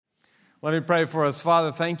Let me pray for us.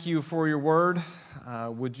 Father, thank you for your word.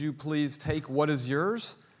 Would you please take what is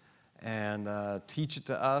yours and teach it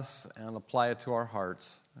to us and apply it to our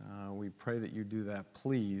hearts? We pray that you do that,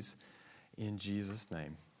 please, in Jesus'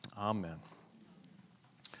 name. Amen.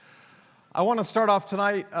 I want to start off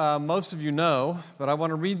tonight, most of you know, but I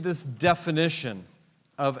want to read this definition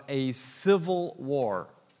of a civil war.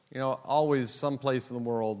 You know, always someplace in the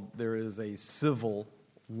world there is a civil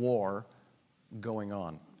war going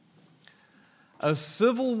on. A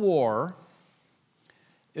civil war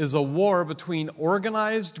is a war between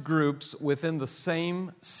organized groups within the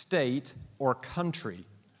same state or country,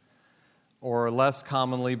 or less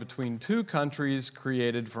commonly between two countries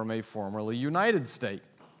created from a formerly united state.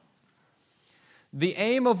 The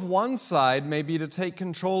aim of one side may be to take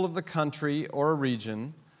control of the country or a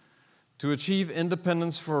region, to achieve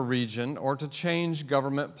independence for a region, or to change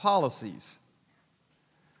government policies.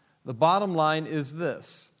 The bottom line is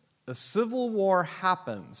this: a civil war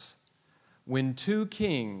happens when two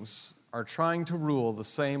kings are trying to rule the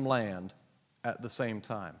same land at the same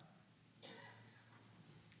time.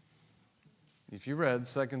 If you read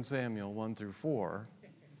 2 Samuel 1 through 4,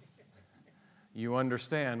 you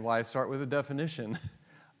understand why I start with a definition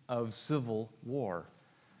of civil war.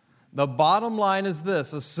 The bottom line is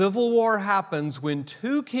this: a civil war happens when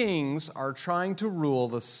two kings are trying to rule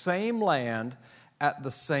the same land at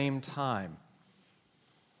the same time.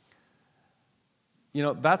 You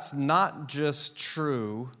know, that's not just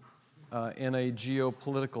true in a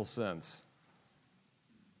geopolitical sense.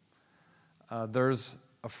 There's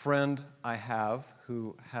a friend I have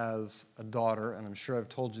who has a daughter, and I'm sure I've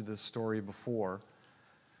told you this story before.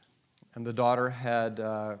 And the daughter had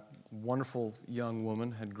a wonderful young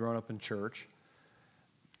woman, had grown up in church,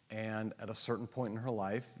 and at a certain point in her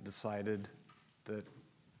life decided that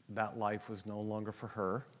that life was no longer for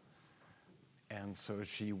her. And so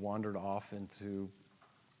she wandered off into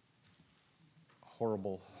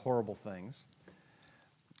horrible, horrible things.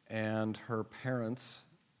 And her parents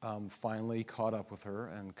finally caught up with her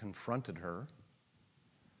and confronted her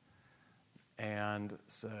and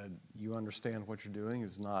said, "You understand what you're doing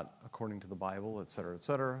is not according to the Bible," et cetera, et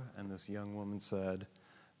cetera. And this young woman said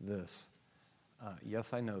this: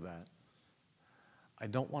 "Yes, I know that. I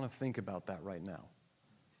don't want to think about that right now.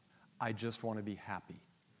 I just want to be happy."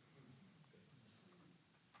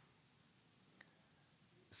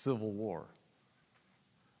 Civil war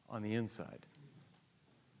on the inside.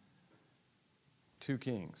 Two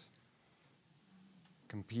kings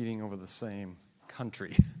competing over the same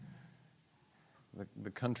country,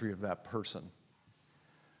 the country of that person.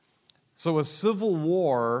 So a civil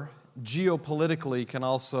war geopolitically can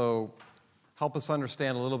also help us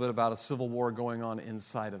understand a little bit about a civil war going on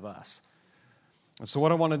inside of us. And so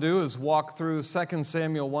what I want to do is walk through 2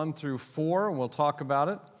 Samuel 1 through 4, and we'll talk about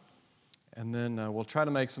it. And then we'll try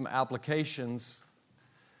to make some applications.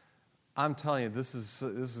 I'm telling you, this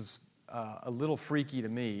is a little freaky to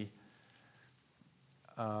me.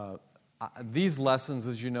 These lessons,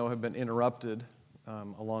 as you know, have been interrupted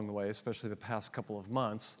along the way, especially the past couple of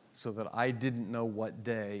months, so that I didn't know what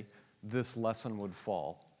day this lesson would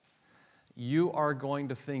fall. You are going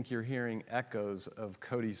to think you're hearing echoes of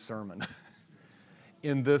Cody's sermon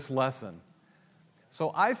in this lesson.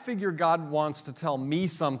 So I figure God wants to tell me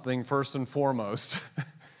something first and foremost,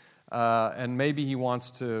 and maybe He wants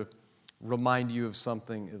to remind you of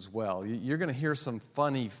something as well. You're going to hear some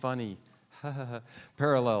funny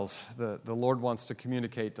parallels that the Lord wants to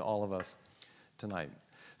communicate to all of us tonight.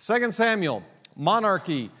 2 Samuel,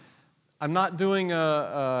 monarchy. I'm not doing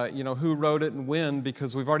who wrote it and when,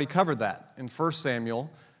 because we've already covered that in 1 Samuel.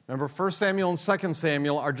 Remember, 1 Samuel and 2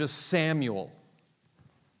 Samuel are just Samuel.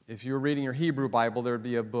 If you were reading your Hebrew Bible, there would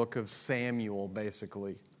be a book of Samuel,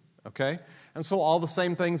 basically. Okay? And so all the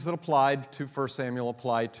same things that applied to 1 Samuel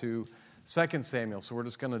apply to 2 Samuel. So we're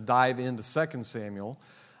just going to dive into 2 Samuel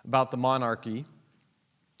about the monarchy.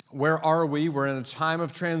 Where are we? We're in a time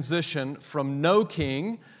of transition from no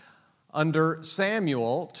king under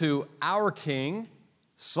Samuel to our king,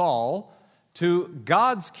 Saul, to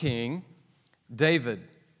God's king, David.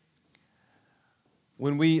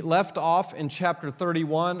 When we left off in chapter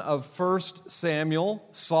 31 of 1 Samuel,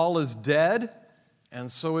 Saul is dead,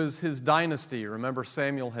 and so is his dynasty. Remember,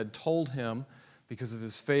 Samuel had told him, because of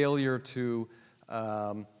his failure to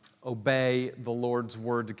obey the Lord's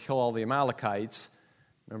word to kill all the Amalekites,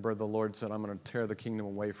 remember the Lord said, "I'm going to tear the kingdom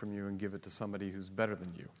away from you and give it to somebody who's better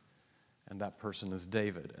than you." And that person is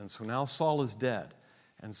David. And so now Saul is dead,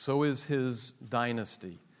 and so is his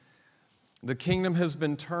dynasty. The kingdom has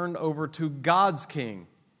been turned over to God's king,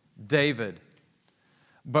 David.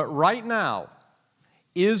 But right now,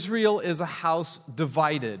 Israel is a house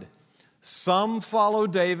divided. Some follow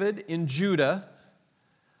David in Judah.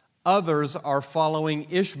 Others are following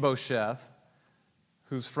Ishbosheth,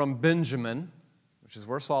 who's from Benjamin, which is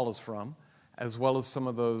where Saul is from, as well as some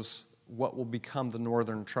of those, what will become the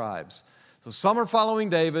northern tribes. So some are following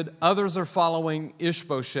David, others are following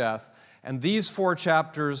Ishbosheth, and these 4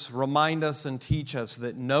 chapters remind us and teach us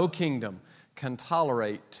that no kingdom can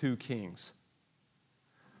tolerate 2 kings.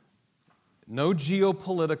 No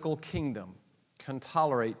geopolitical kingdom can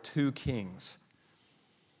tolerate 2 kings.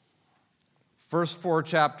 First 4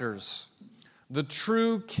 chapters, the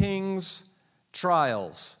true king's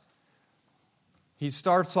trials. He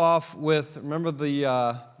starts off with, remember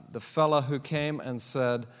the fella who came and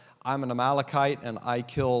said, I'm an Amalekite and I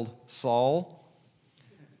killed Saul?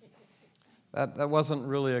 That wasn't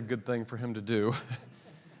really a good thing for him to do.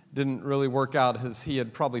 Didn't really work out as he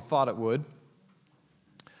had probably thought it would.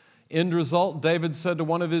 End result, David said to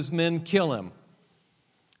one of his men, kill him.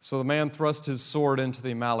 So the man thrust his sword into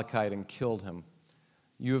the Amalekite and killed him.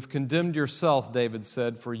 You have condemned yourself, David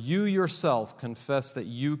said, for you yourself confess that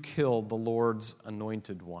you killed the Lord's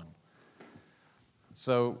anointed one.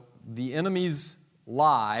 So the enemies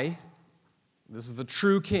lie. This is the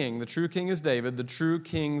true king. The true king is David. The true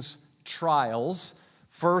king's trials.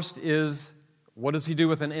 First is, what does he do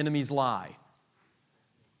with an enemy's lie?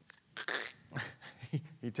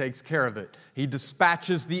 He takes care of it. He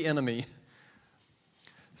dispatches the enemy.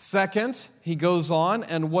 Second, he goes on,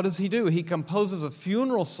 and what does he do? He composes a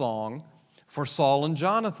funeral song for Saul and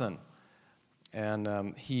Jonathan.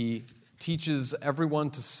 And he teaches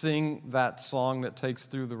everyone to sing that song that takes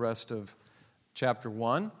through the rest of chapter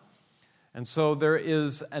 1. And so there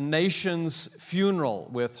is a nation's funeral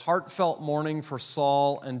with heartfelt mourning for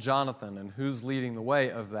Saul and Jonathan. And who's leading the way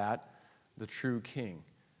of that? The true king,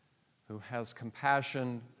 who has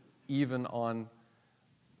compassion even on,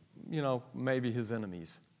 maybe his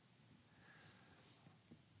enemies.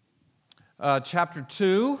 Chapter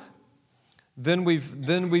 2, then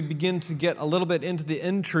we begin to get a little bit into the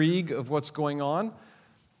intrigue of what's going on.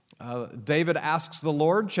 David asks the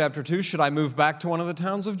Lord, chapter 2, should I move back to one of the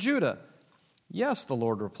towns of Judah? Yes, the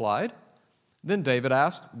Lord replied. Then David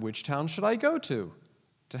asked, which town should I go to?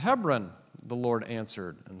 To Hebron, the Lord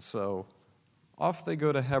answered. And so off they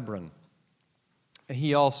go to Hebron.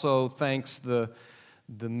 He also thanks the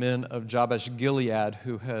men of Jabesh Gilead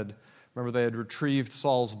who they had retrieved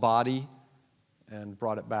Saul's body and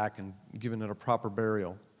brought it back and given it a proper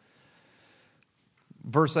burial.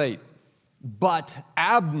 Verse 8, but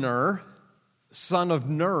Abner, son of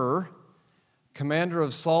Ner, commander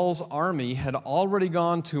of Saul's army, had already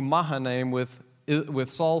gone to Mahanaim with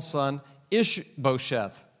Saul's son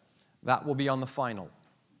Ishbosheth. That will be on the final.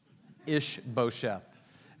 Ishbosheth.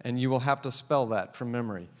 And you will have to spell that from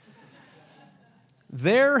memory.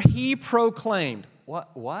 There he proclaimed.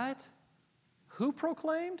 What? Who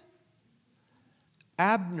proclaimed?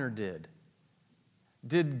 Abner did.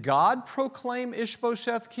 Did God proclaim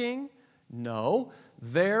Ishbosheth king? No.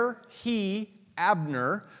 There he,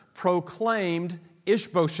 Abner, proclaimed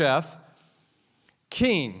Ishbosheth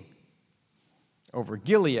king over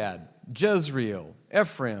Gilead, Jezreel,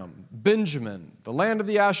 Ephraim, Benjamin, the land of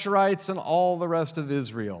the Asherites, and all the rest of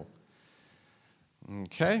Israel.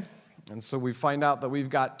 Okay? And so we find out that we've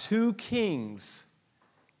got 2 kings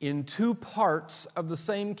in 2 parts of the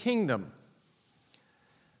same kingdom.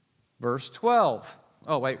 Verse 12.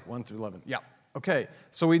 Oh, wait, 1 through 11. Yeah. Okay.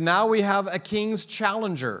 So we have a king's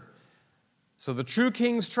challenger. So the true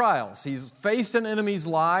king's trials. He's faced an enemy's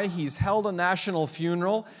lie. He's held a national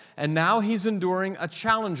funeral. And now he's enduring a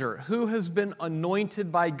challenger who has been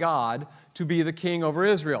anointed by God to be the king over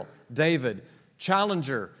Israel. David,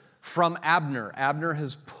 challenger from Abner. Abner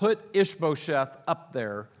has put Ishbosheth up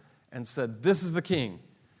there and said, this is the king.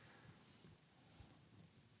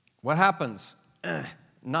 What happens?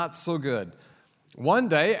 Not so good. One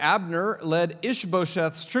day, Abner led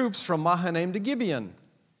Ishbosheth's troops from Mahanaim to Gibeon.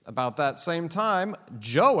 About that same time,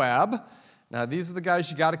 Joab, now these are the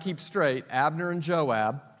guys you got to keep straight, Abner and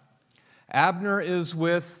Joab. Abner is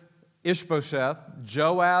with Ishbosheth.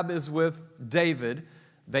 Joab is with David.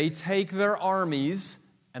 They take their armies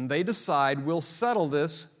and they decide we'll settle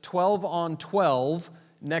this 12 on 12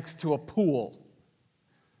 next to a pool.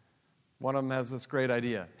 One of them has this great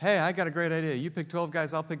idea. Hey, I got a great idea. You pick 12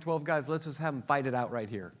 guys, I'll pick 12 guys. Let's just have them fight it out right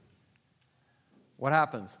here. What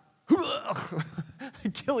happens? They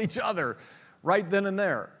kill each other right then and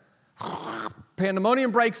there.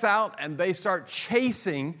 Pandemonium breaks out, and they start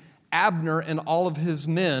chasing Abner and all of his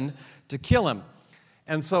men to kill him.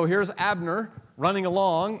 And so here's Abner running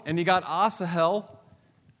along, and you got Asahel.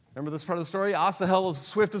 Remember this part of the story? Asahel is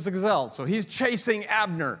swift as a gazelle. So he's chasing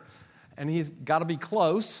Abner, and he's got to be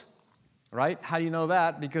close. right? How do you know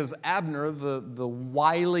that? Because Abner, the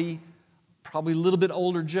wily, probably a little bit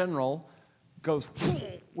older general, goes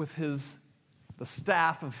with the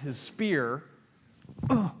staff of his spear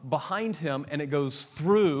behind him, and it goes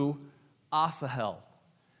through Asahel.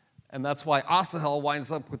 And that's why Asahel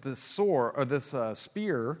winds up with this sword, or this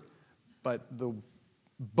spear, but the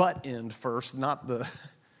butt end first, not the...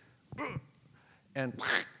 and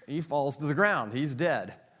he falls to the ground. He's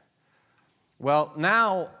dead. Well,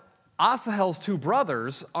 now Asahel's two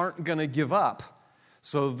brothers aren't going to give up.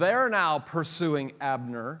 So they're now pursuing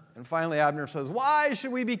Abner. And finally Abner says, "Why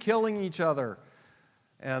should we be killing each other?"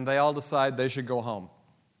 And they all decide they should go home.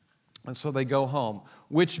 And so they go home,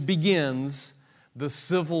 which begins the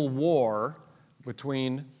civil war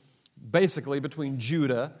basically between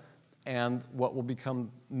Judah and what will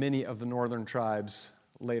become many of the northern tribes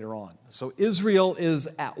later on. So Israel is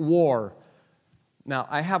at war. Now,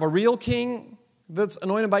 I have a real king that's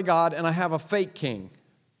anointed by God, and I have a fake king,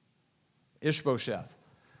 Ishbosheth.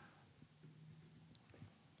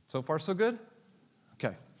 So far, so good?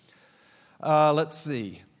 Okay. Let's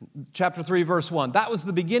see. Chapter 3, verse 1. That was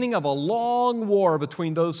the beginning of a long war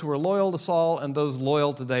between those who were loyal to Saul and those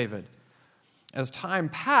loyal to David. As time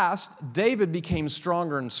passed, David became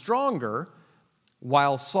stronger and stronger,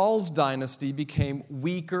 while Saul's dynasty became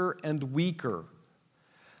weaker and weaker.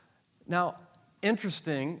 Now,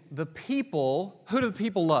 interesting, who do the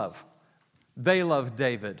people love? They love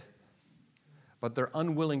David, but they're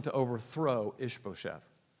unwilling to overthrow Ishbosheth.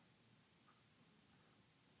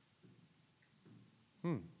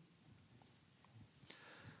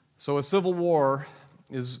 So a civil war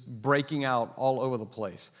is breaking out all over the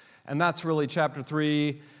place. And that's really chapter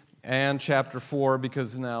 3 and chapter 4,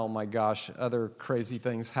 because now, my gosh, other crazy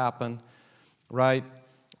things happen, right?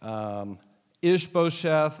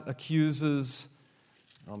 Ishbosheth accuses,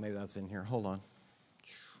 maybe that's in here. Hold on.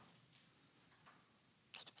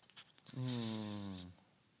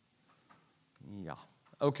 Yeah.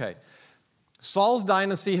 Okay. Saul's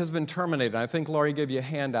dynasty has been terminated. I think Laurie gave you a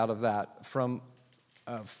handout of that from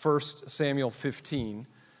 1 Samuel 15.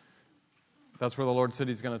 That's where the Lord said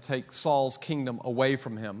he's going to take Saul's kingdom away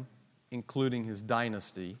from him, including his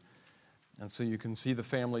dynasty. And so you can see the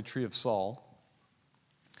family tree of Saul.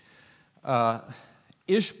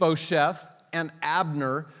 Ishbosheth and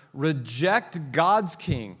Abner reject God's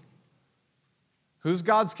king. Who's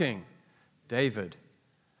God's king? David.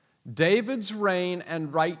 David's reign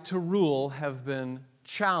and right to rule have been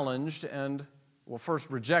challenged and, first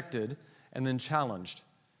rejected and then challenged.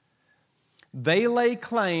 They lay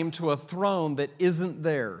claim to a throne that isn't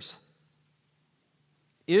theirs.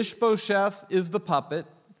 Ishbosheth is the puppet.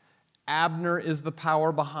 Abner is the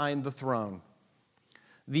power behind the throne.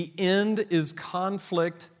 The end is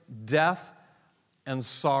conflict, death, and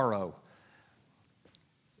sorrow.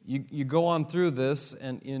 You go on through this,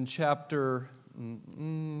 and in chapter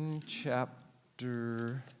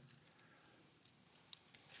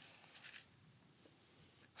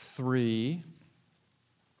 3,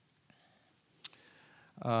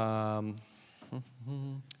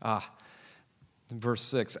 verse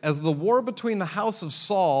 6. As the war between the house of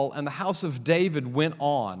Saul and the house of David went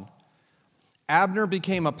on, Abner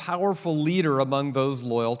became a powerful leader among those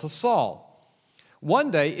loyal to Saul. One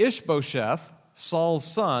day, Ishbosheth, Saul's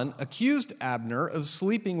son, accused Abner of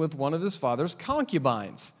sleeping with one of his father's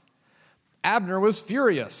concubines. Abner was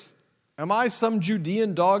furious. "Am I some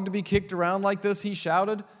Judean dog to be kicked around like this?" he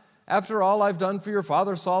shouted. "After all I've done for your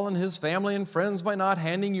father Saul and his family and friends by not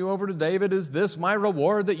handing you over to David, is this my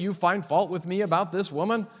reward that you find fault with me about this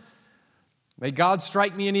woman? May God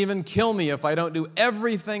strike me and even kill me if I don't do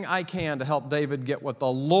everything I can to help David get what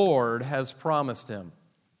the Lord has promised him."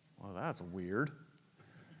 Well, that's weird.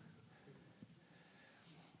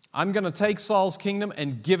 "I'm going to take Saul's kingdom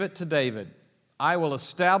and give it to David. I will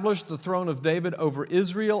establish the throne of David over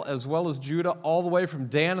Israel as well as Judah, all the way from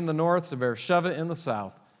Dan in the north to Beersheba in the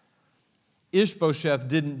south." Ishbosheth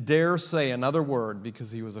didn't dare say another word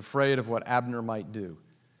because he was afraid of what Abner might do.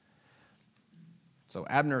 So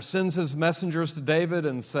Abner sends his messengers to David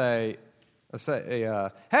and say,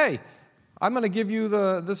 "Hey, I'm going to give you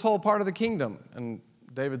this whole part of the kingdom." And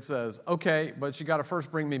David says, "Okay, but you got to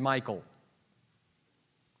first bring me Michal."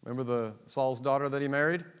 Remember Saul's daughter that he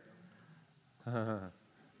married?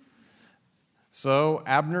 So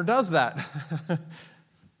Abner does that.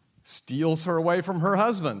 Steals her away from her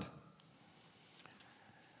husband.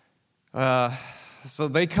 So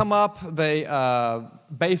they come up, they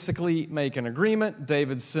basically make an agreement.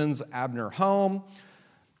 David sends Abner home.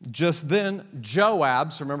 Just then,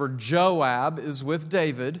 Joab, so remember Joab is with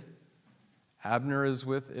David. Abner is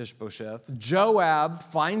with Ishbosheth. Joab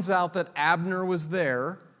finds out that Abner was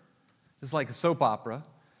there. It's like a soap opera.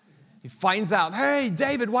 He finds out, hey,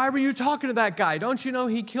 David, why were you talking to that guy? Don't you know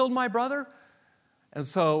he killed my brother? And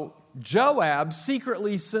so Joab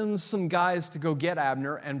secretly sends some guys to go get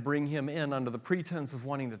Abner and bring him in under the pretense of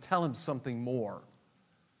wanting to tell him something more.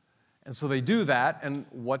 And so they do that, and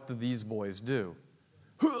what do these boys do?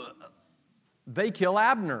 They kill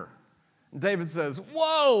Abner. David says,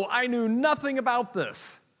 whoa, I knew nothing about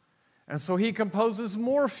this. And so he composes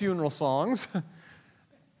more funeral songs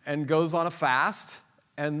and goes on a fast.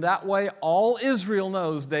 And that way all Israel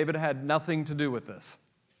knows David had nothing to do with this.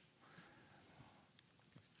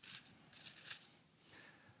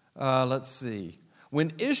 Let's see.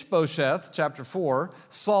 When Ishbosheth, chapter 4,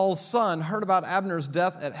 Saul's son, heard about Abner's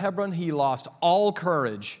death at Hebron, he lost all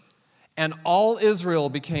courage, and all Israel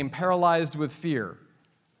became paralyzed with fear.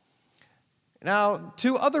 Now,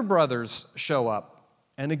 2 other brothers show up,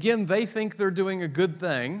 and again, they think they're doing a good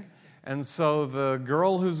thing, and so the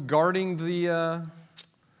girl who's guarding the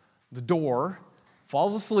door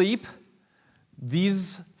falls asleep.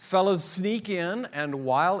 These fellows sneak in, and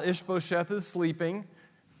while Ishbosheth is sleeping,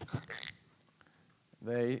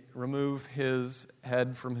 they remove his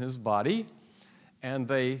head from his body, and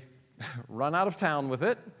they run out of town with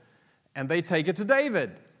it, and they take it to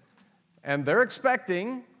David. And they're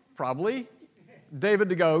expecting, probably, David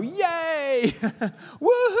to go, yay!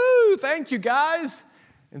 Woohoo! Thank you, guys!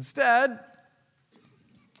 Instead,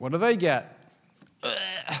 what do they get?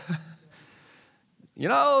 You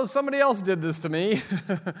know, somebody else did this to me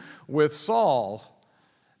with Saul.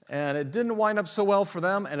 And it didn't wind up so well for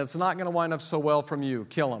them, and it's not going to wind up so well from you.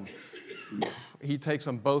 Kill him. He takes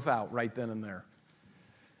them both out right then and there.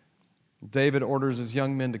 David orders his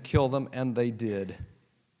young men to kill them, and they did.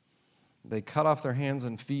 They cut off their hands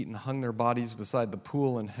and feet and hung their bodies beside the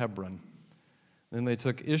pool in Hebron. Then they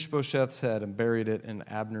took Ishbosheth's head and buried it in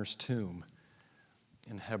Abner's tomb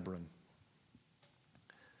in Hebron.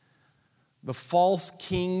 The false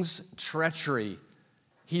king's treachery.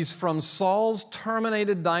 He's from Saul's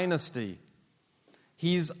terminated dynasty.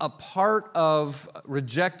 He's a part of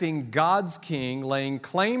rejecting God's king, laying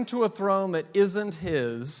claim to a throne that isn't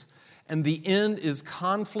his, and the end is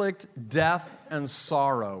conflict, death, and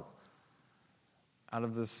sorrow out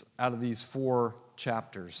of these 4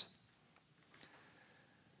 chapters.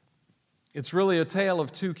 It's really a tale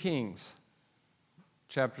of 2 kings,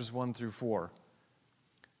 chapters 1 through 4.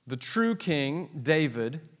 The true king,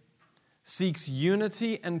 David, seeks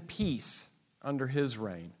unity and peace under his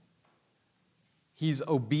reign. He's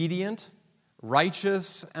obedient,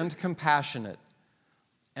 righteous, and compassionate,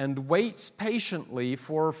 and waits patiently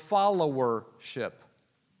for followership.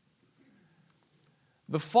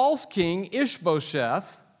 The false king,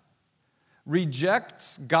 Ishbosheth,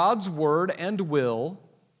 rejects God's word and will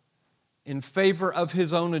in favor of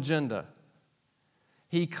his own agenda.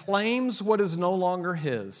 He claims what is no longer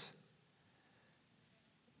his.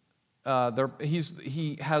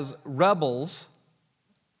 He has rebels,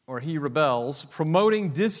 or he rebels, promoting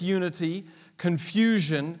disunity,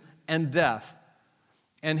 confusion, and death.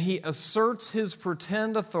 And he asserts his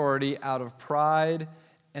pretend authority out of pride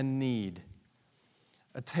and need.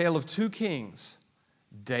 A tale of 2 kings,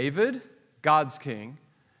 David, God's king,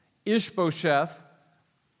 Ishbosheth,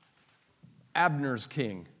 Abner's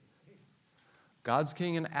king. God's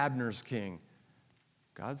king and Abner's king.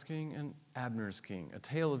 God's king and Abner's king. A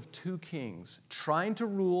tale of 2 kings trying to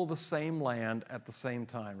rule the same land at the same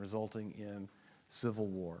time, resulting in civil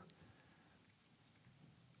war.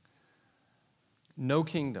 No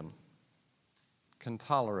kingdom can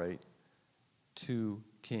tolerate 2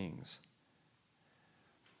 kings.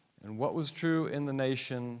 And what was true in the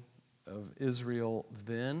nation of Israel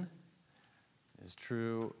then is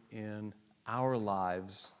true in our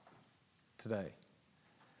lives today.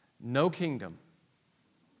 No kingdom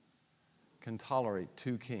can tolerate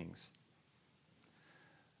 2 kings.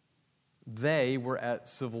 They were at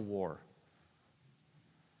civil war.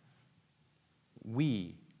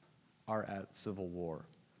 We are at civil war.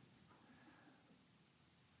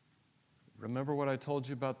 Remember what I told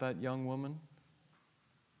you about that young woman?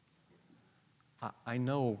 I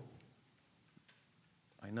know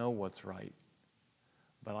what's right,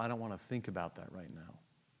 but I don't want to think about that right now.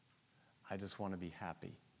 I just want to be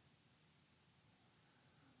happy.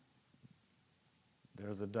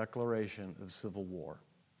 There's a declaration of civil war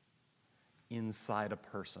inside a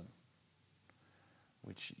person,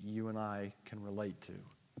 which you and I can relate to.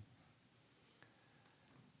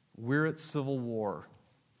 We're at civil war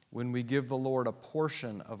when we give the Lord a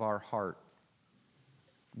portion of our heart,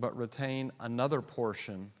 but retain another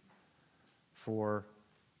portion for,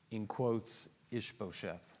 in quotes,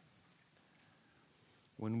 Ishbosheth.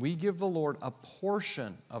 when we give the Lord a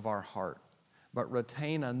portion of our heart, but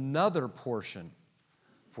retain another portion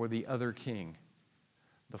for the other king,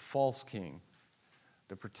 the false king,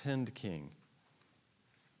 the pretend king.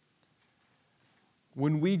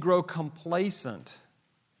 When we grow complacent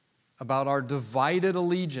about our divided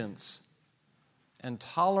allegiance and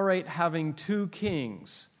tolerate having two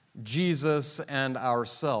kings, Jesus and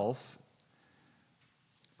ourself,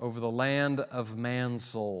 over the land of man's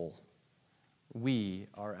soul, we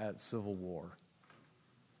are at civil war.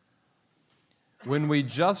 When we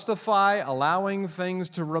justify allowing things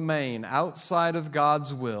to remain outside of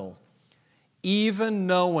God's will, even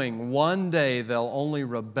knowing one day they'll only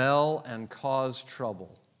rebel and cause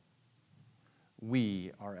trouble,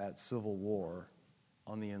 we are at civil war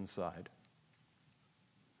on the inside.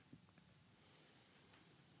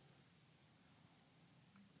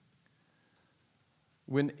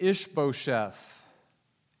 When Ishbosheth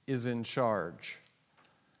is in charge,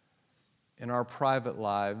 in our private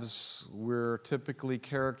lives, we're typically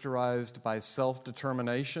characterized by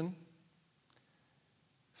self-determination,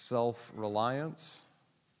 self-reliance,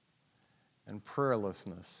 and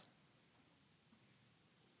prayerlessness.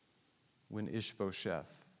 When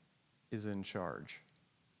Ishbosheth is in charge,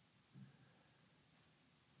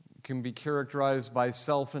 it can be characterized by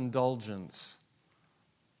self-indulgence.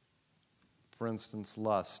 For instance,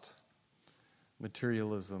 lust,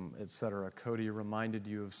 materialism, etc. Cody reminded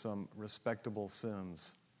you of some respectable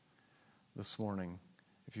sins this morning.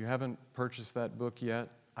 If you haven't purchased that book yet,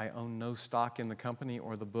 I own no stock in the company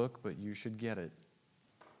or the book, but you should get it.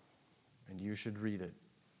 And you should read it.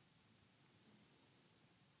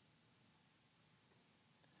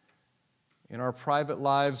 In our private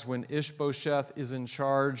lives, when Ishbosheth is in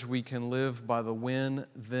charge, we can live by the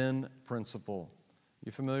win-then principle.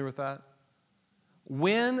 You familiar with that?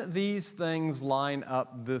 When these things line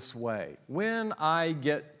up this way, when I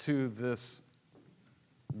get to this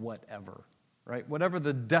whatever, right? Whatever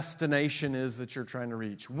the destination is that you're trying to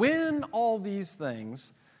reach, when all these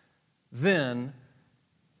things, then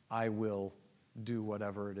I will do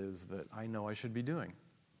whatever it is that I know I should be doing.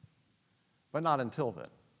 But not until then.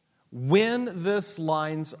 When this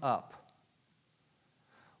lines up,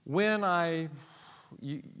 when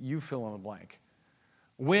you fill in the blank.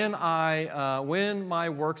 When my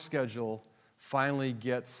work schedule finally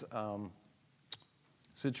gets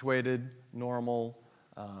situated, normal,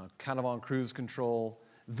 kind of on cruise control,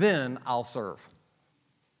 then I'll serve.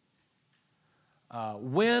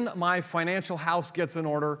 When my financial house gets in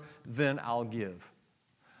order, then I'll give.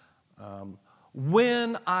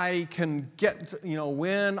 When I can get,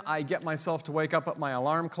 when I get myself to wake up at my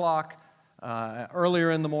alarm clock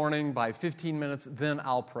earlier in the morning by 15 minutes, then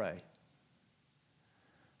I'll pray.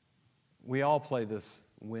 We all play this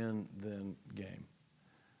win-then game.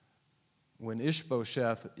 When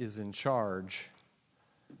Ishbosheth is in charge,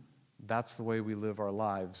 that's the way we live our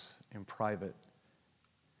lives in private.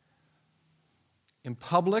 In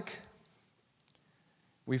public,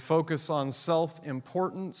 we focus on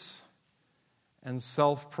self-importance and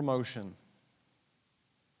self-promotion.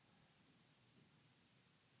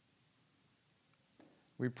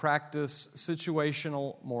 We practice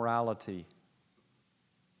situational morality.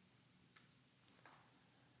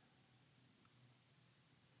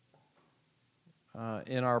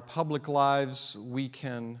 In our public lives, we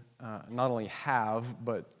can not only have,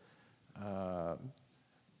 but I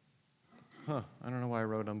don't know why I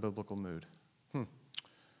wrote unbiblical mood.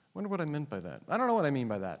 Wonder what I meant by that. I don't know what I mean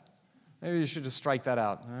by that. Maybe you should just strike that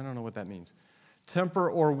out. I don't know what that means.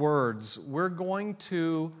 Temper or words. We're going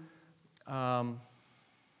to, I'm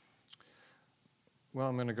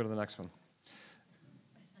going to go to the next one.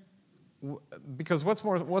 Because what's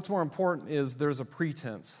more important is there's a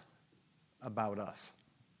pretense about us.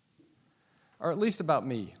 Or at least about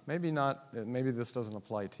me. Maybe not, maybe this doesn't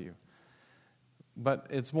apply to you. But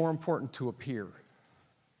it's more important to appear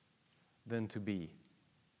than to be.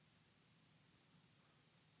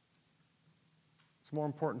 It's more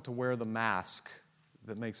important to wear the mask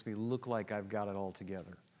that makes me look like I've got it all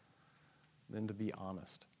together than to be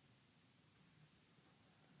honest.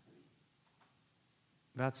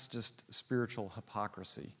 That's just spiritual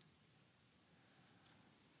hypocrisy.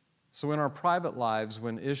 So in our private lives,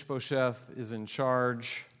 when Ishbosheth is in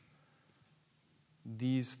charge,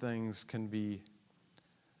 these things can be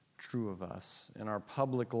true of us. In our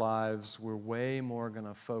public lives, we're way more going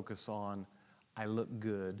to focus on, I look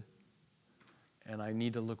good, and I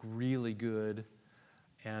need to look really good,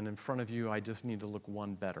 and in front of you, I just need to look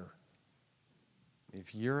one better.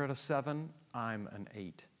 If you're at a 7, I'm an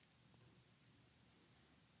 8.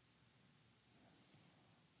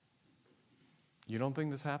 You don't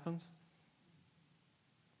think this happens?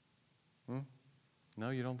 No,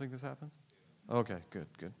 you don't think this happens? Okay, good.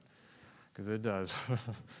 Because it does.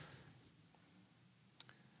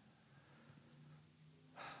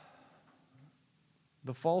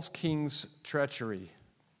 The false king's treachery.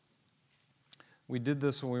 We did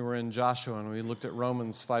this when we were in Joshua and we looked at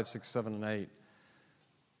Romans 5, 6, 7, and 8.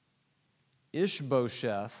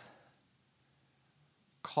 Ishbosheth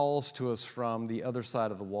calls to us from the other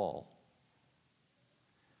side of the wall.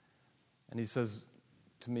 And he says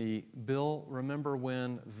to me, Bill, remember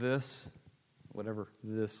when this, whatever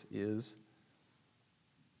this is,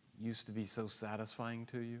 used to be so satisfying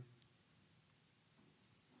to you?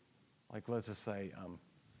 Like, let's just say,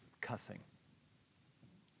 cussing.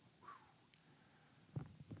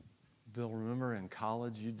 Bill, remember in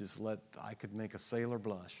college I could make a sailor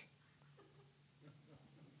blush.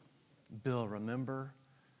 Bill, remember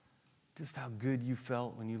just how good you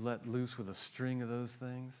felt when you let loose with a string of those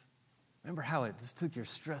things? Remember how it just took your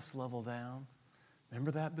stress level down?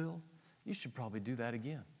 Remember that, Bill? You should probably do that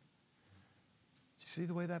again. Did you see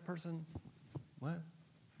the way that person, what?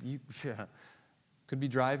 Yeah. Could be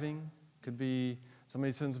driving. Could be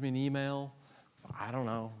somebody sends me an email. I don't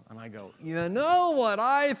know. And I go, you know what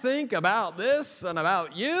I think about this and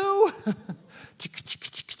about you?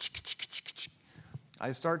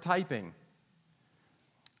 I start typing.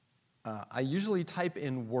 I usually type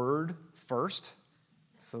in Word first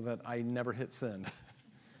so that I never hit send.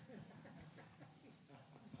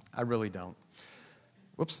 I really don't.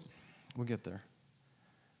 Whoops, we'll get there.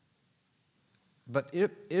 But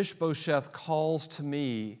Ishbosheth calls to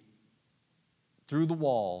me through the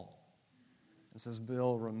wall and says,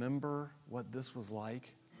 Bill, remember what this was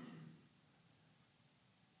like?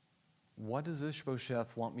 What does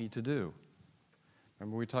Ishbosheth want me to do?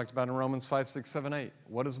 Remember we talked about in Romans 5, 6, 7, 8.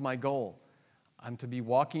 What is my goal? I'm to be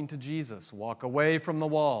walking to Jesus. Walk away from the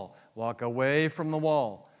wall. Walk away from the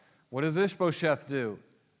wall. What does Ishbosheth do?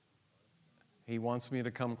 He wants me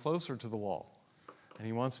to come closer to the wall. And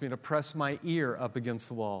he wants me to press my ear up against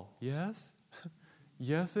the wall. Yes?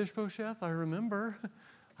 Yes, Ishbosheth, I remember.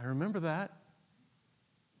 I remember that.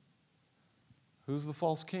 Who's the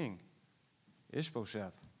false king?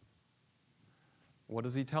 Ishbosheth. What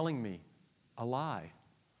is he telling me? A lie.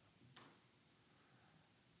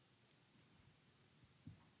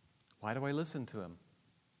 Why do I listen to him?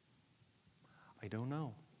 I don't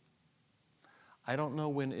know. I don't know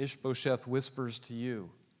when Ishbosheth whispers to you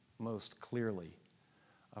most clearly.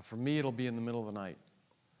 For me, it'll be in the middle of the night.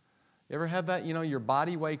 You ever had that? You know, your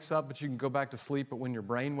body wakes up, but you can go back to sleep, but when your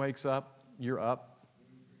brain wakes up, you're up.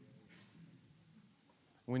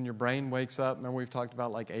 When your brain wakes up, remember we've talked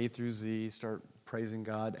about like A through Z, start praising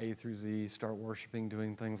God, A through Z, start worshiping,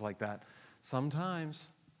 doing things like that. Sometimes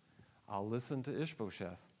I'll listen to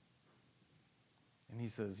Ishbosheth. And he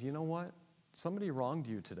says, you know what? Somebody wronged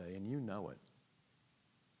you today, and you know it.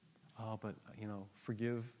 Oh, but, you know,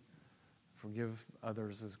 forgive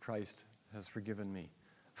others as Christ has forgiven me.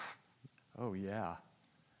 Oh, yeah.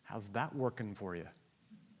 How's that working for you?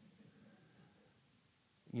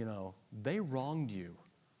 You know, they wronged you,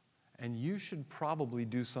 and you should probably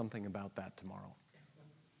do something about that tomorrow.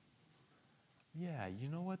 Yeah, you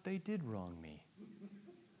know what? They did wrong me.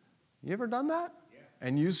 You ever done that? Yeah.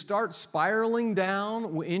 And you start spiraling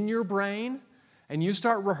down in your brain, and you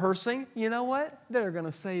start rehearsing, you know what? They're going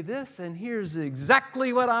to say this, and here's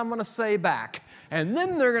exactly what I'm going to say back. And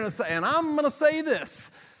then they're going to say, and I'm going to say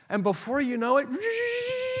this. And before you know it,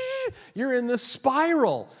 you're in this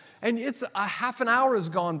spiral. And it's a half an hour has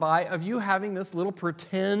gone by of you having this little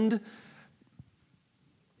pretend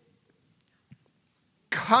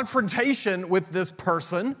confrontation with this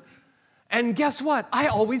person. And guess what? I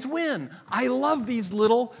always win. I love these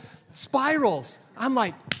little spirals. I'm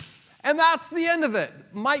like, and that's the end of it.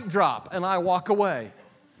 Mic drop, and I walk away.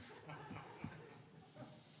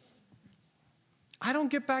 I don't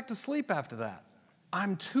get back to sleep after that.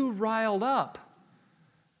 I'm too riled up.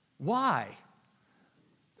 Why?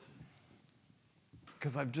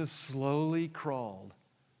 Because I've just slowly crawled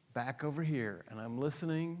back over here, and I'm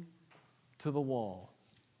listening to the wall,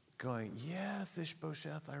 going, yes,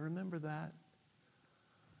 Ishbosheth, I remember that.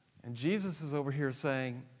 And Jesus is over here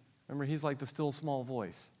saying, remember, he's like the still small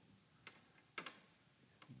voice.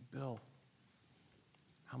 Bill,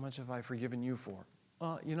 how much have I forgiven you for?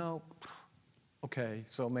 You know, okay,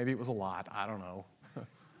 so maybe it was a lot. I don't know.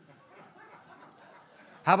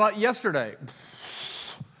 How about yesterday?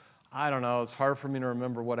 I don't know. It's hard for me to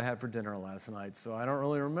remember what I had for dinner last night, so I don't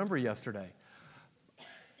really remember yesterday.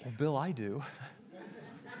 Well, Bill, I do.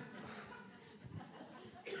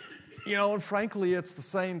 You know, and frankly, it's the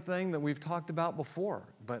same thing that we've talked about before,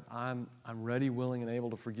 but I'm ready, willing, and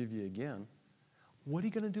able to forgive you again. What are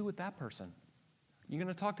you going to do with that person? You going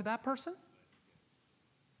to talk to that person?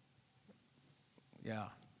 Yeah.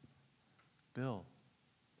 Bill,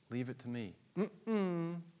 leave it to me.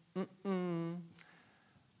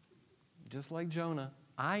 Just like Jonah,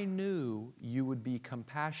 I knew you would be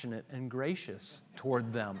compassionate and gracious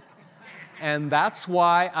toward them. And that's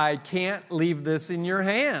why I can't leave this in your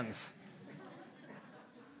hands.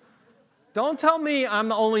 Don't tell me I'm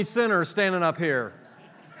the only sinner standing up here.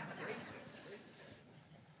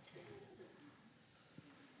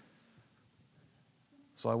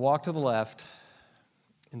 So I walk to the left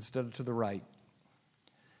instead of to the right.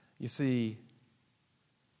 You see,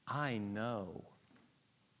 I know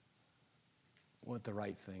what the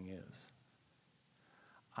right thing is.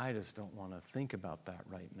 I just don't want to think about that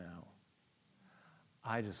right now.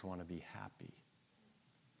 I just want to be happy.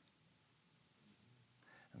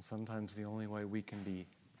 And sometimes the only way we can be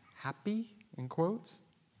happy, in quotes,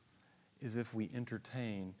 is if we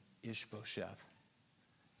entertain Ishbosheth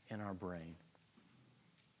in our brain.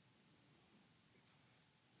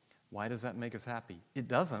 Why does that make us happy? It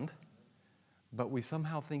doesn't, but we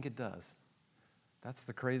somehow think it does. That's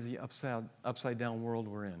the crazy upside down world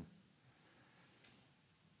we're in.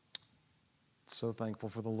 So thankful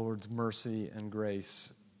for the Lord's mercy and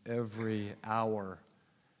grace every hour.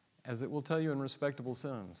 As it will tell you in Respectable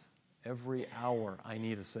Sins, every hour I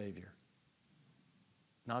need a Savior.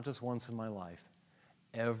 Not just once in my life.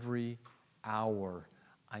 Every hour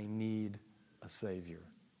I need a Savior.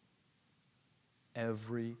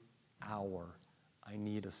 Every hour I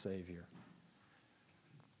need a Savior.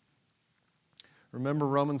 Remember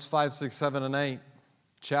Romans 5, 6, 7, and 8.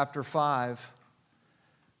 Chapter 5.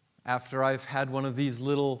 After I've had one of these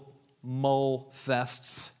little mole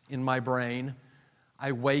fests in my brain,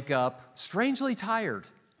 I wake up strangely tired.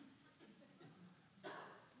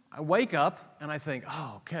 I wake up and I think,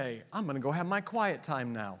 oh, okay, I'm going to go have my quiet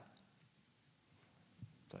time now.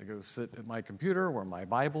 So I go sit at my computer where my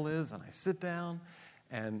Bible is, and I sit down,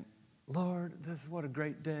 and Lord, what a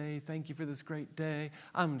great day. Thank you for this great day.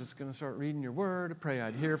 I'm just going to start reading your word. I pray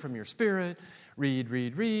I'd hear from your spirit.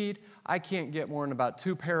 Read. I can't get more than about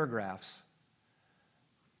 2 paragraphs.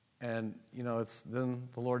 And, then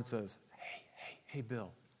the Lord says, hey,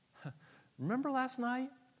 Bill, remember last night?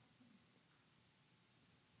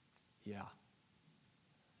 Yeah.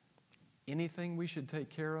 Anything we should take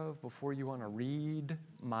care of before you want to read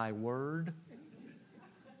my word?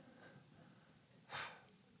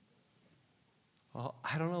 Well,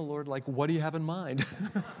 I don't know, Lord, what do you have in mind?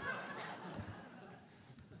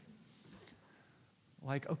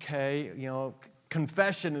 Okay,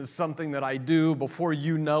 confession is something that I do before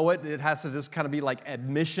you know it. It has to just kind of be like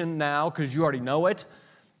admission now because you already know it.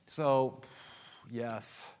 So,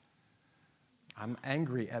 yes, I'm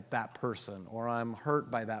angry at that person, or I'm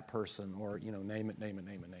hurt by that person, or, name it. Does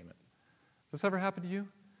this ever happen to you?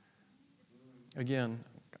 Again,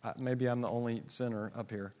 maybe I'm the only sinner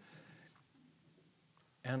up here.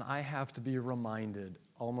 And I have to be reminded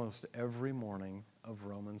almost every morning of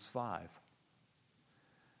Romans 5.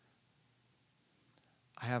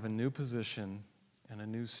 I have a new position and a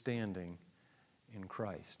new standing in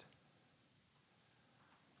Christ.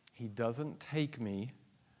 He doesn't take me.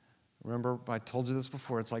 Remember, I told you this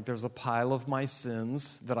before. It's like there's a pile of my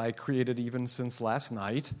sins that I created even since last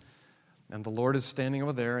night. And the Lord is standing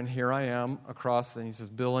over there, and here I am across, and he says,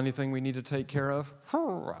 Bill, anything we need to take care of?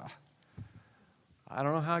 I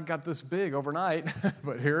don't know how it got this big overnight,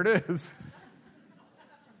 but here it is.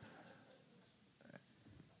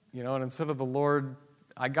 And instead of the Lord,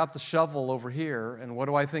 I got the shovel over here, and what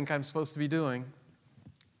do I think I'm supposed to be doing?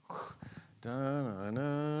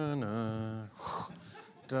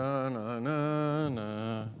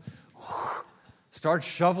 Start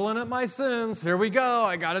shoveling at my sins. Here we go.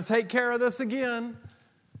 I got to take care of this again.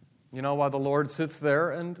 While the Lord sits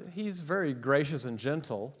there, and he's very gracious and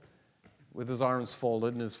gentle, with his arms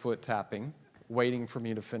folded and his foot tapping, waiting for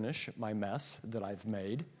me to finish my mess that I've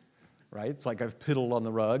made, right? It's like I've piddled on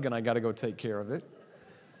the rug and I got to go take care of it.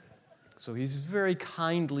 So he's very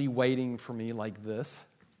kindly waiting for me like this.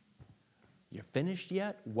 You finished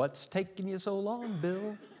yet? What's taking you so long,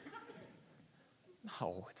 Bill?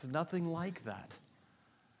 No, it's nothing like that.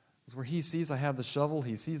 It's where he sees I have the shovel,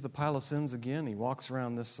 he sees the pile of sins again, he walks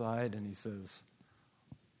around this side and he says,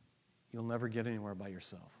 you'll never get anywhere by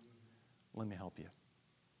yourself. Let me help you.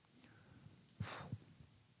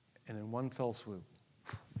 And in one fell swoop,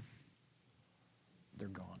 they're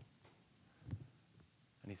gone.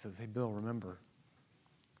 And he says, hey, Bill, remember,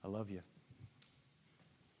 I love you.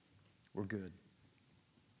 We're good.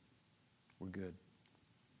 We're good.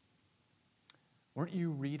 Weren't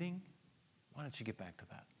you reading? Why don't you get back to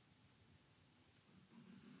that?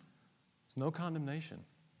 There's no condemnation.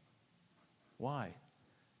 Why?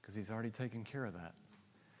 Because he's already taken care of that.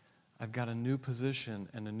 I've got a new position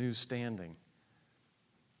and a new standing.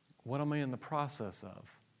 What am I in the process of?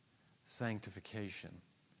 Sanctification.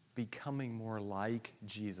 Becoming more like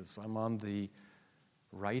Jesus. I'm on the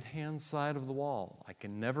right-hand side of the wall. I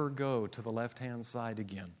can never go to the left-hand side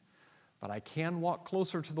again. But I can walk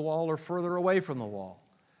closer to the wall or further away from the wall.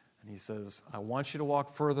 And he says, I want you to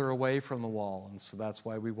walk further away from the wall. And so that's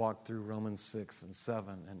why we walk through Romans 6 and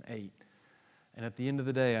 7 and 8. And at the end of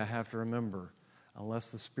the day, I have to remember,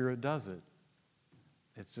 unless the Spirit does it,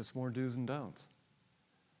 it's just more do's and don'ts.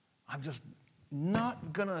 I'm just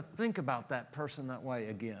not going to think about that person that way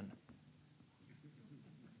again.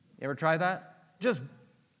 You ever try that? Just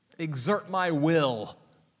exert my will.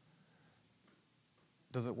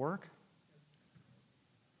 Does it work?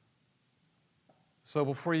 So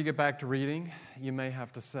before you get back to reading, you may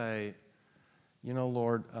have to say, you know,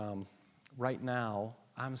 Lord, right now,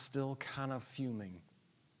 I'm still kind of fuming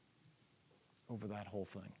over that whole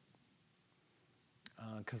thing.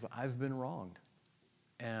 Because I've been wronged.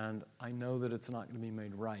 And I know that it's not going to be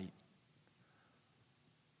made right.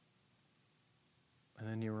 And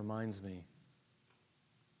then he reminds me,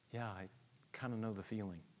 yeah, I kind of know the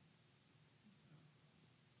feeling.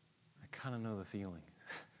 I kind of know the feeling.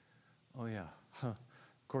 Oh, yeah. Of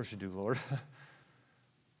course you do, Lord.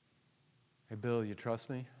 Hey, Bill, you trust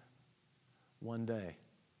me? One day,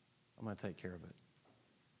 I'm going to take care of it.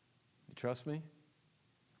 You trust me?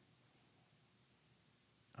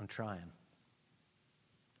 I'm trying.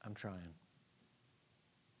 I'm trying.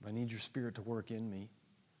 If I need your Spirit to work in me,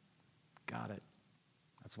 got it.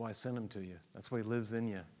 That's why I sent him to you. That's why he lives in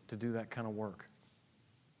you, to do that kind of work.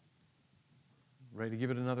 Ready to give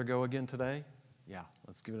it another go again today? Yeah,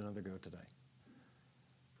 let's give it another go today.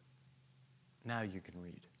 Now you can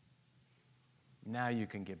read. Now you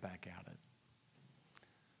can get back at it.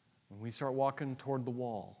 When we start walking toward the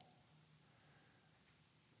wall,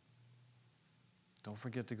 don't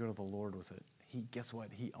forget to go to the Lord with it. Guess what?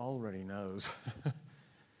 He already knows.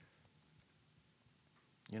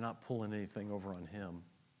 You're not pulling anything over on him.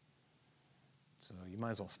 So you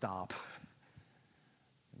might as well stop.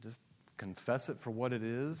 And just confess it for what it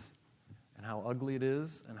is and how ugly it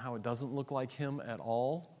is and how it doesn't look like him at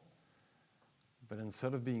all. But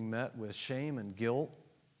instead of being met with shame and guilt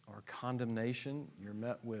or condemnation, you're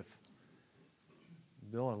met with,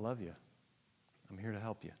 Bill, I love you. I'm here to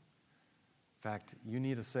help you. In fact, you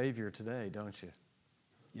need a Savior today, don't you?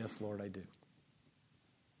 Yes, Lord, I do.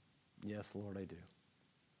 Yes, Lord, I do.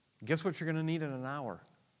 Guess what you're going to need in an hour?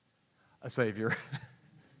 A Savior.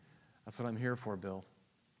 That's what I'm here for, Bill.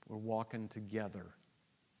 We're walking together.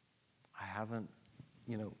 I haven't,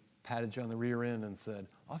 patted you on the rear end and said,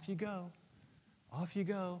 off you go. Off you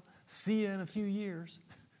go. See you in a few years.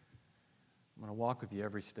 I'm going to walk with you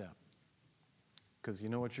every step. Because you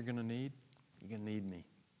know what you're going to need? You're going to need me.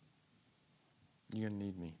 You're going to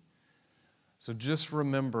need me. So just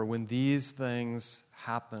remember, when these things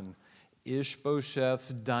happen, Ishbosheth's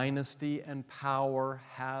dynasty and power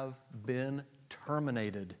have been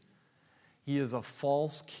terminated. He is a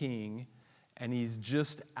false king, and he's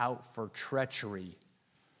just out for treachery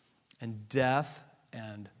and death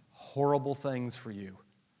and horrible things for you.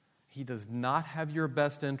 He does not have your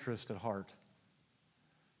best interest at heart.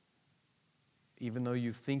 Even though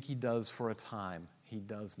you think he does for a time, he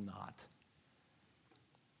does not.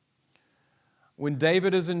 When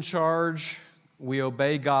David is in charge, we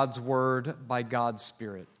obey God's word by God's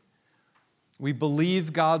Spirit. We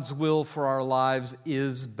believe God's will for our lives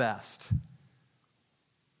is best.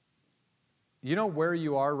 You know where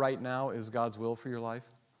you are right now is God's will for your life?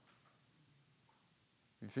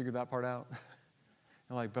 You figured that part out?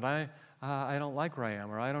 You're like, but I don't like where I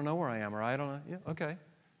am, or I don't know where I am, or I don't know. Yeah, okay.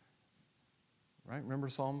 Right? Remember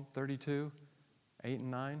Psalm 32, 8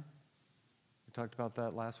 and 9? We talked about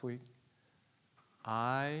that last week.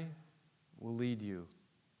 I will lead you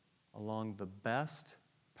along the best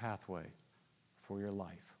pathway for your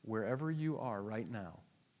life. Wherever you are right now,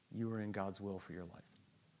 you are in God's will for your life.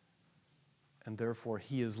 And therefore,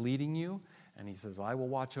 he is leading you, and he says, I will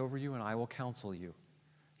watch over you and I will counsel you.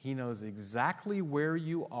 He knows exactly where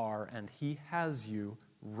you are, and he has you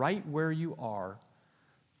right where you are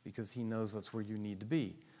because he knows that's where you need to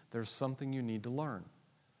be. There's something you need to learn.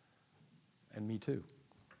 And me too.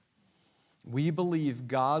 We believe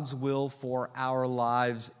God's will for our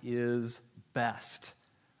lives is best.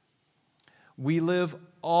 We live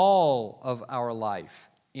all of our life,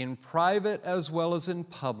 in private as well as in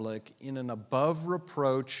public, in an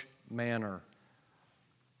above-reproach manner.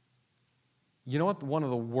 You know what one of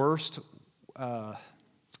the worst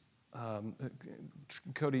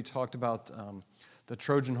Cody talked about the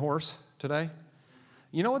Trojan horse today.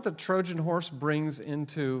 You know what the Trojan horse brings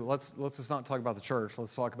into, let's just not talk about the church,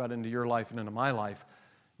 let's talk about into your life and into my life.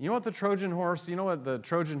 You know what the Trojan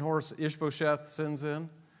horse Ishbosheth sends in?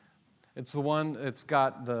 It's the one, it's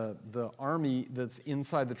got the army that's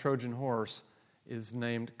inside the Trojan horse is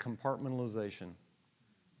named compartmentalization.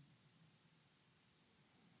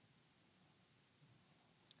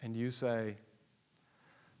 And you say,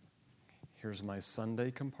 here's my Sunday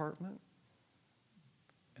compartment,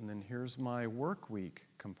 and then here's my work week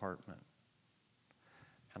compartment.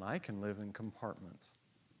 And I can live in compartments.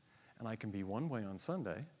 And I can be one way on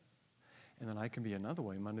Sunday, and then I can be another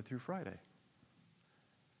way Monday through Friday.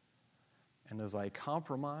 And as I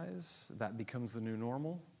compromise, that becomes the new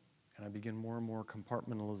normal, and I begin more and more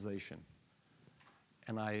compartmentalization.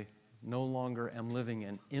 And I no longer am living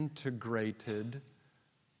an integrated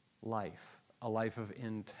life, a life of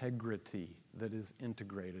integrity that is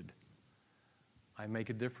integrated. I make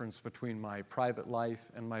a difference between my private life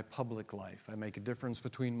and my public life. I make a difference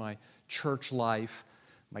between my church life,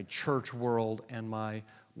 my church world, and my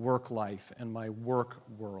work life and my work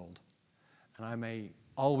world. And I may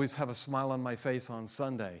always have a smile on my face on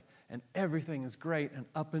Sunday, and everything is great and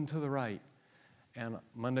up and to the right. And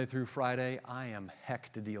Monday through Friday, I am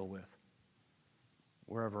heck to deal with,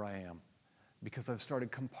 wherever I am, because I've started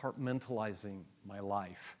compartmentalizing my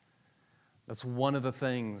life. That's one of the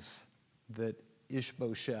things that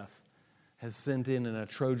Ishbosheth has sent in a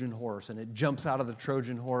Trojan horse, and it jumps out of the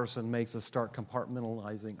Trojan horse and makes us start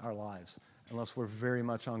compartmentalizing our lives, unless we're very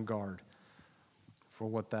much on guard for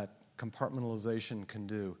what that compartmentalization can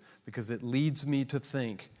do, because it leads me to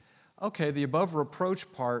think, okay, the above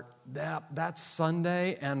reproach part, that's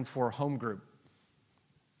Sunday and for home group.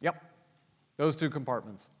 Yep, those two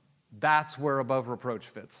compartments. That's where above reproach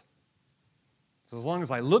fits. So as long as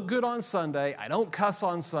I look good on Sunday, I don't cuss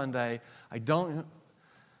on Sunday, I don't...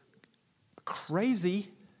 Crazy.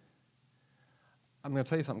 I'm going to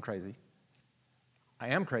tell you something crazy. I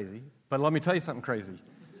am crazy, but let me tell you something crazy.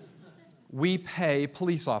 We pay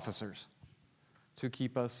police officers to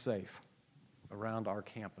keep us safe around our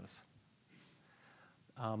campus.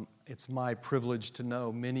 It's my privilege to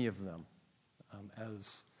know many of them,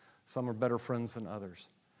 as some are better friends than others.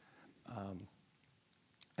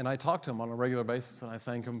 And I talk to them on a regular basis, and I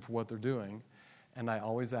thank them for what they're doing. And I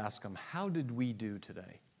always ask them, how did we do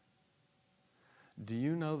today? Do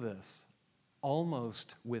you know this?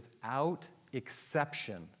 Almost without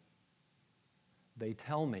exception, they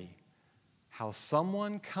tell me how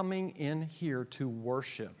someone coming in here to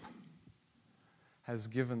worship has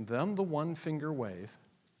given them the one finger wave,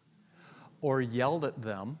 or yelled at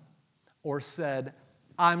them, or said,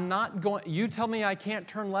 I'm not going, you tell me I can't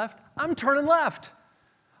turn left, I'm turning left.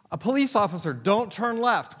 A police officer, don't turn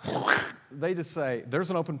left. They just say,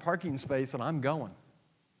 there's an open parking space and I'm going.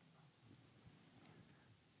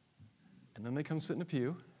 And then they come sit in a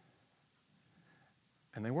pew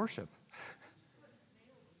and they worship.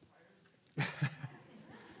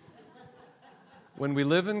 When we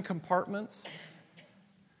live in compartments,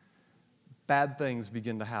 bad things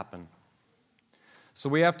begin to happen. So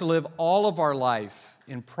we have to live all of our life,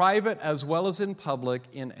 in private as well as in public,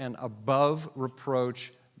 in an above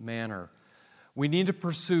reproach manner. We need to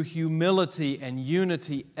pursue humility and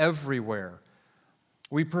unity everywhere.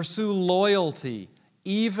 We pursue loyalty,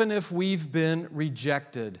 even if we've been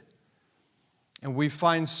rejected. And we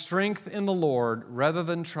find strength in the Lord rather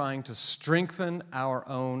than trying to strengthen our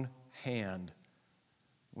own hand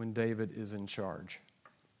when David is in charge.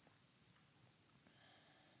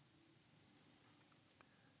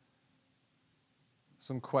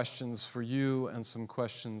 Some questions for you and some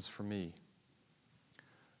questions for me.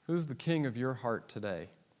 Who's the king of your heart today?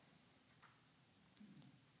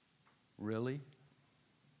 Really?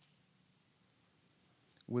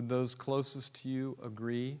 Would those closest to you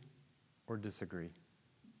agree or disagree?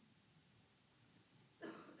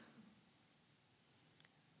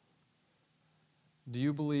 Do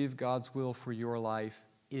you believe God's will for your life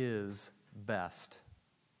is best?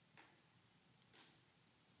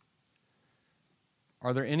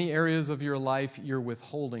 Are there any areas of your life you're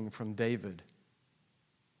withholding from David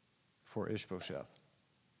for Ishbosheth?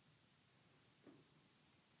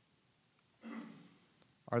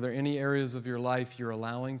 Are there any areas of your life you're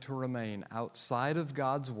allowing to remain outside of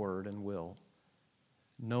God's word and will,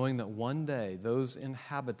 knowing that one day those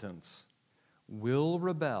inhabitants will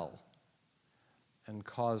rebel and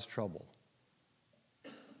cause trouble?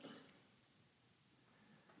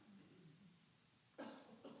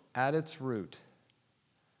 At its root,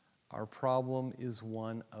 our problem is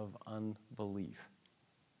one of unbelief.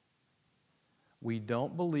 We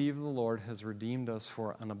don't believe the Lord has redeemed us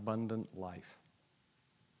for an abundant life.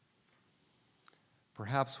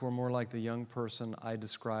 Perhaps we're more like the young person I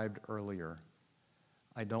described earlier.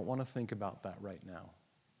 I don't want to think about that right now.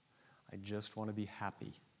 I just want to be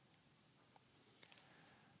happy.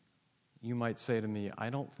 You might say to me, I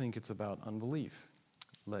don't think it's about unbelief.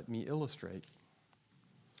 Let me illustrate.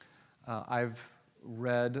 I've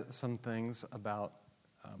read some things about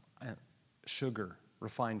sugar,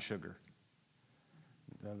 refined sugar.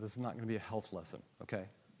 This is not going to be a health lesson, okay?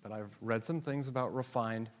 But I've read some things about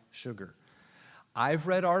refined sugar. I've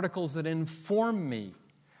read articles that inform me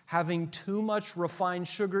having too much refined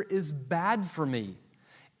sugar is bad for me.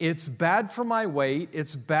 It's bad for my weight.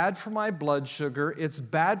 It's bad for my blood sugar. It's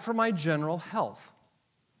bad for my general health.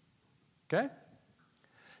 Okay?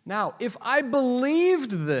 Now, if I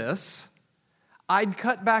believed this, I'd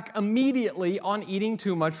cut back immediately on eating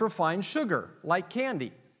too much refined sugar, like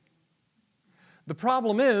candy. The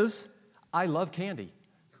problem is, I love candy,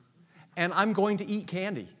 and I'm going to eat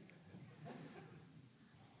candy.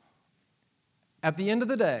 At the end of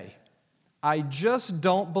the day, I just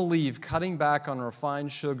don't believe cutting back on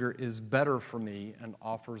refined sugar is better for me and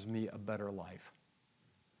offers me a better life.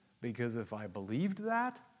 Because if I believed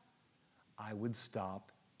that, I would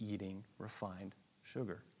stop eating refined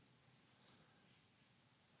sugar.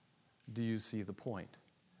 Do you see the point?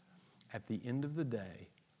 At the end of the day,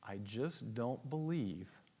 I just don't believe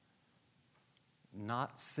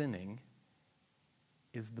not sinning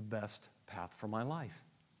is the best path for my life.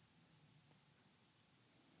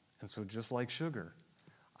 And so just like sugar,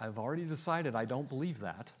 I've already decided I don't believe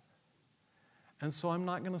that, and so I'm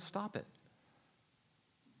not going to stop it.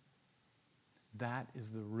 That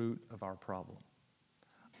is the root of our problem,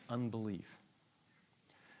 unbelief.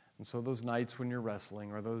 And so those nights when you're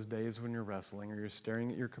wrestling, or those days when you're wrestling, or you're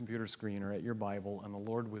staring at your computer screen or at your Bible, and the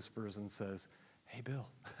Lord whispers and says, hey, Bill,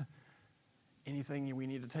 anything we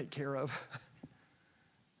need to take care of?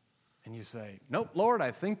 And you say, nope, Lord,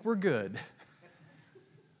 I think we're good.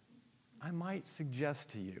 I might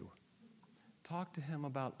suggest to you, talk to him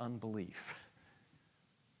about unbelief.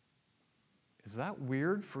 Is that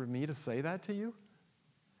weird for me to say that to you?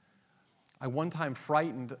 I one time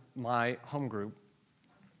frightened my home group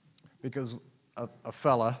because a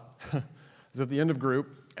fella was at the end of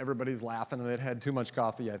group. Everybody's laughing, and they'd had too much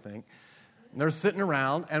coffee, I think. And they're sitting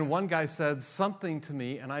around, and one guy said something to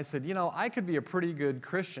me, and I said, you know, I could be a pretty good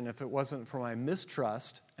Christian if it wasn't for my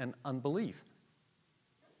mistrust and unbelief.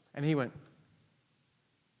 And he went,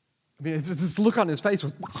 I mean, it's this look on his face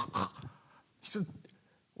was, he said,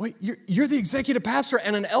 wait, you're the executive pastor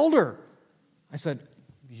and an elder. I said,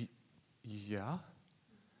 yeah. And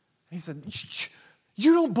he said,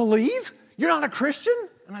 you don't believe? You're not a Christian?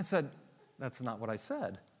 And I said, that's not what I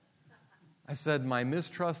said. I said, my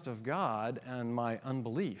mistrust of God and my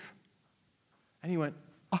unbelief. And he went,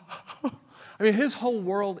 I mean, his whole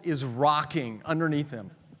world is rocking underneath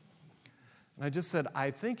him. And I just said,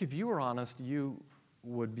 I think if you were honest, you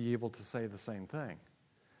would be able to say the same thing.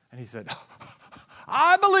 And he said,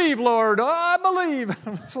 I believe, Lord, I believe.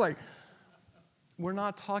 It's like, we're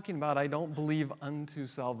not talking about I don't believe unto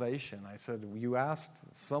salvation. I said, you asked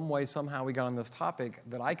some way, somehow we got on this topic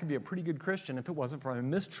that I could be a pretty good Christian if it wasn't for my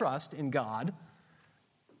mistrust in God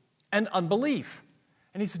and unbelief.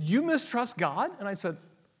 And he said, you mistrust God? And I said,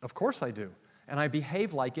 of course I do. And I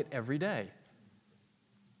behave like it every day.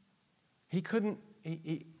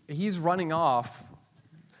 He's running off.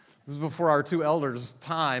 This is before our two elders'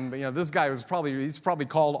 time, but this guy he's probably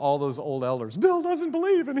called all those old elders. Bill doesn't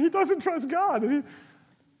believe and he doesn't trust God.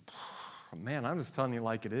 Man, I'm just telling you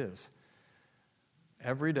like it is.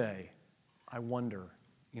 Every day, I wonder,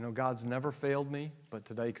 God's never failed me, but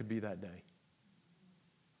today could be that day.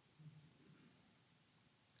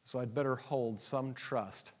 So I'd better hold some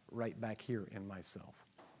trust right back here in myself.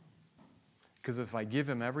 Because if I give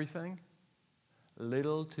him everything,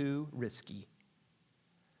 little too risky.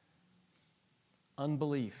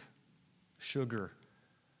 Unbelief, sugar,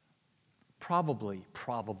 probably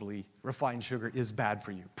refined sugar is bad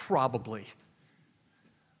for you, probably.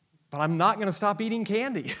 But I'm not going to stop eating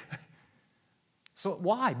candy. So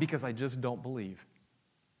why? Because I just don't believe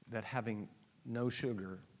that having no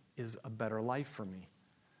sugar is a better life for me.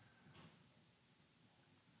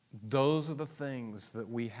 Those are the things that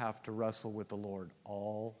we have to wrestle with the Lord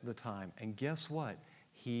all the time. And guess what?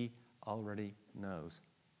 He already knows.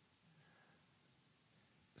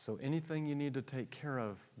 So anything you need to take care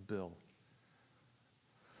of, Bill.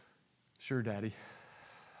 Sure, Daddy.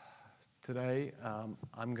 Today,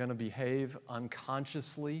 I'm going to behave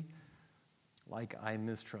unconsciously like I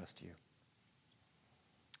mistrust you.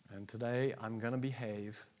 And today, I'm going to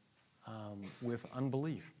behave with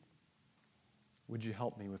unbelief. Would you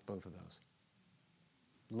help me with both of those?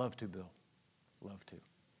 Love to, Bill. Love to.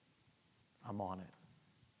 I'm on it.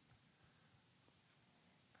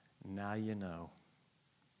 Now you know.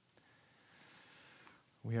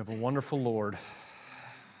 We have a wonderful Lord,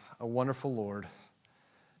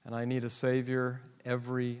 and I need a Savior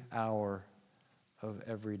every hour of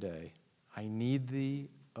every day. I need Thee,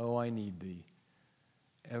 oh, I need Thee.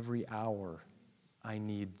 Every hour I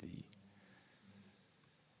need Thee.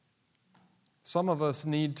 Some of us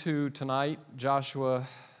need to tonight. Joshua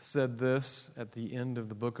said this at the end of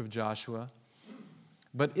the book of Joshua.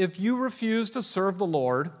 But if you refuse to serve the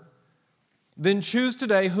Lord, then choose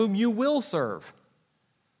today whom you will serve.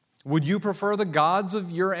 Would you prefer the gods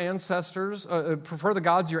of your ancestors,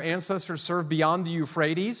 your ancestors served beyond the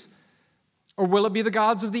Euphrates? Or will it be the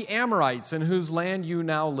gods of the Amorites in whose land you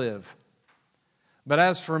now live? But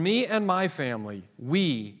as for me and my family,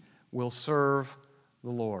 we will serve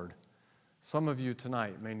the Lord. Some of you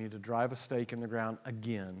tonight may need to drive a stake in the ground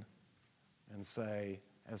again and say,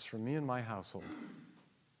 as for me and my household,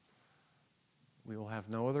 we will have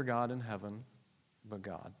no other God in heaven but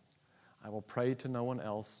God. I will pray to no one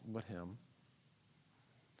else but Him.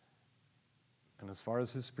 And as far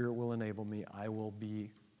as His Spirit will enable me, I will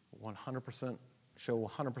be 100%,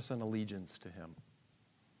 show 100% allegiance to Him.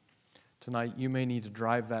 Tonight, you may need to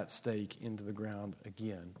drive that stake into the ground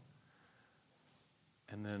again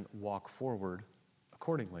and then walk forward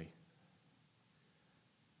accordingly.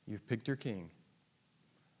 You've picked your king.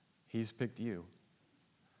 He's picked you.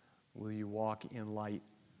 Will you walk in light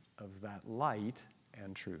of that light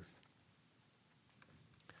and truth?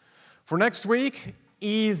 For next week,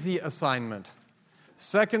 easy assignment.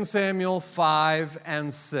 2 Samuel 5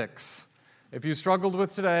 and 6. If you struggled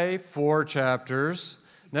with today, 4 chapters.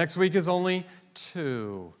 Next week is only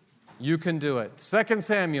 2. You can do it. 2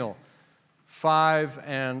 Samuel 5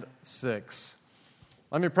 and 6.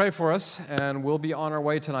 Let me pray for us, and we'll be on our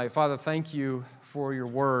way tonight. Father, thank you for your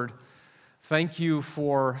word. Thank you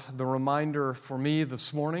for the reminder for me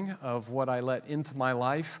this morning of what I let into my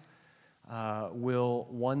life will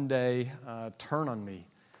one day turn on me.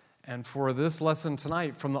 And for this lesson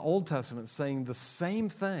tonight from the Old Testament saying the same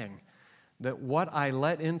thing, that what I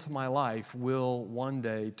let into my life will one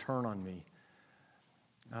day turn on me.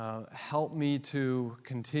 Help me to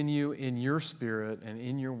continue in your Spirit and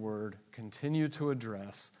in your word, continue to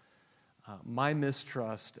address my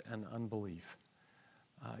mistrust and unbelief.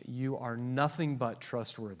 You are nothing but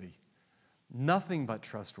trustworthy,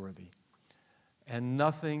 and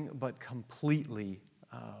nothing but completely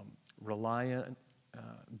reliant,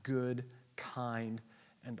 good, kind,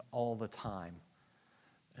 and all the time.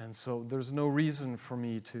 And so there's no reason for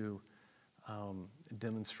me to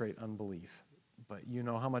demonstrate unbelief. But you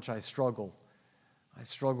know how much I struggle. I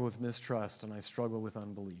struggle with mistrust and I struggle with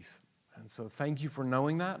unbelief. And so thank you for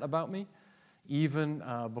knowing that about me. Even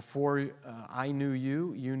before I knew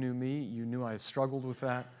you, you knew me, you knew I struggled with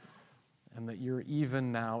that, and that you're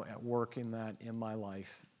even now at work in that in my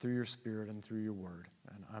life through your Spirit and through your word.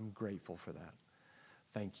 And I'm grateful for that.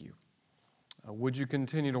 Thank you. Would you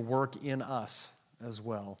continue to work in us as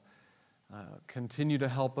well? Continue to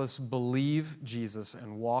help us believe Jesus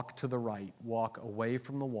and walk to the right, walk away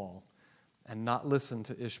from the wall, and not listen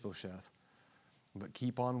to Ishbosheth, but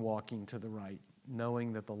keep on walking to the right,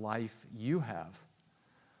 knowing that the life you have,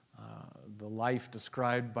 the life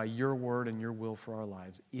described by your word and your will for our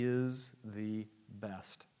lives, is the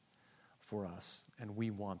best for us, and we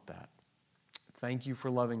want that. Thank you for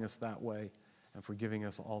loving us that way and for giving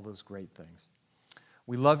us all those great things.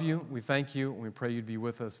 We love you, we thank you, and we pray you'd be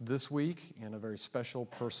with us this week in a very special,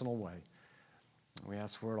 personal way. We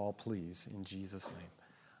ask for it all, please, in Jesus' name.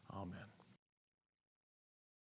 Amen.